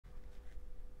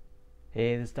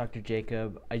Hey, this is Dr.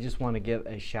 Jacob. I just want to give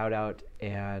a shout out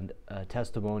and a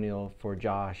testimonial for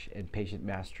Josh and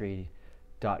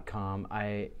PatientMastery.com.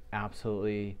 I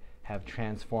absolutely have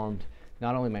transformed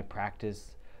not only my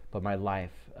practice but my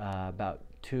life. About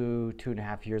two and a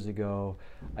half years ago,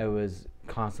 I was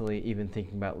constantly even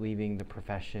thinking about leaving the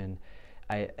profession.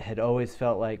 I had always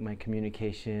felt like my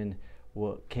communication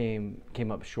came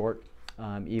up short,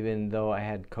 even though I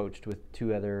had coached with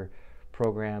two other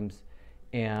programs.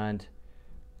 And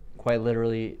quite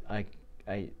literally, I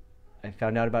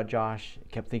found out about Josh,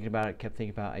 kept thinking about it.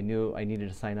 I knew I needed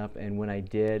to sign up, and when I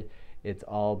did, it's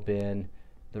all been,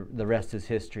 the rest is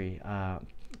history.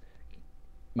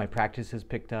 My practice has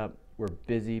picked up. We're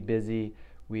busy.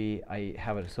 I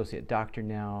have an associate doctor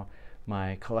now.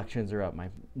 My collections are up. My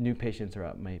new patients are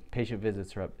up. My patient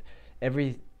visits are up.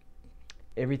 Everything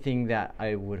that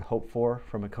I would hope for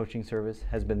from a coaching service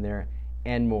has been there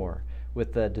and more.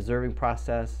 With the deserving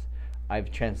process,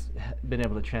 I've been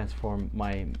able to transform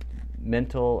my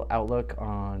mental outlook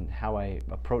on how I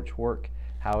approach work,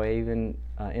 how I even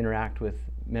interact with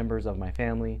members of my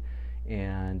family,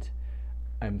 and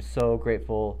I'm so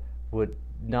grateful. Would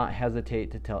not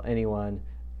hesitate to tell anyone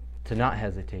to not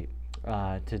hesitate,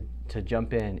 to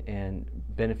jump in and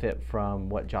benefit from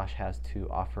what Josh has to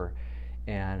offer,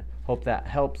 and hope that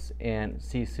helps, and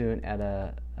see you soon at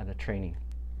a training.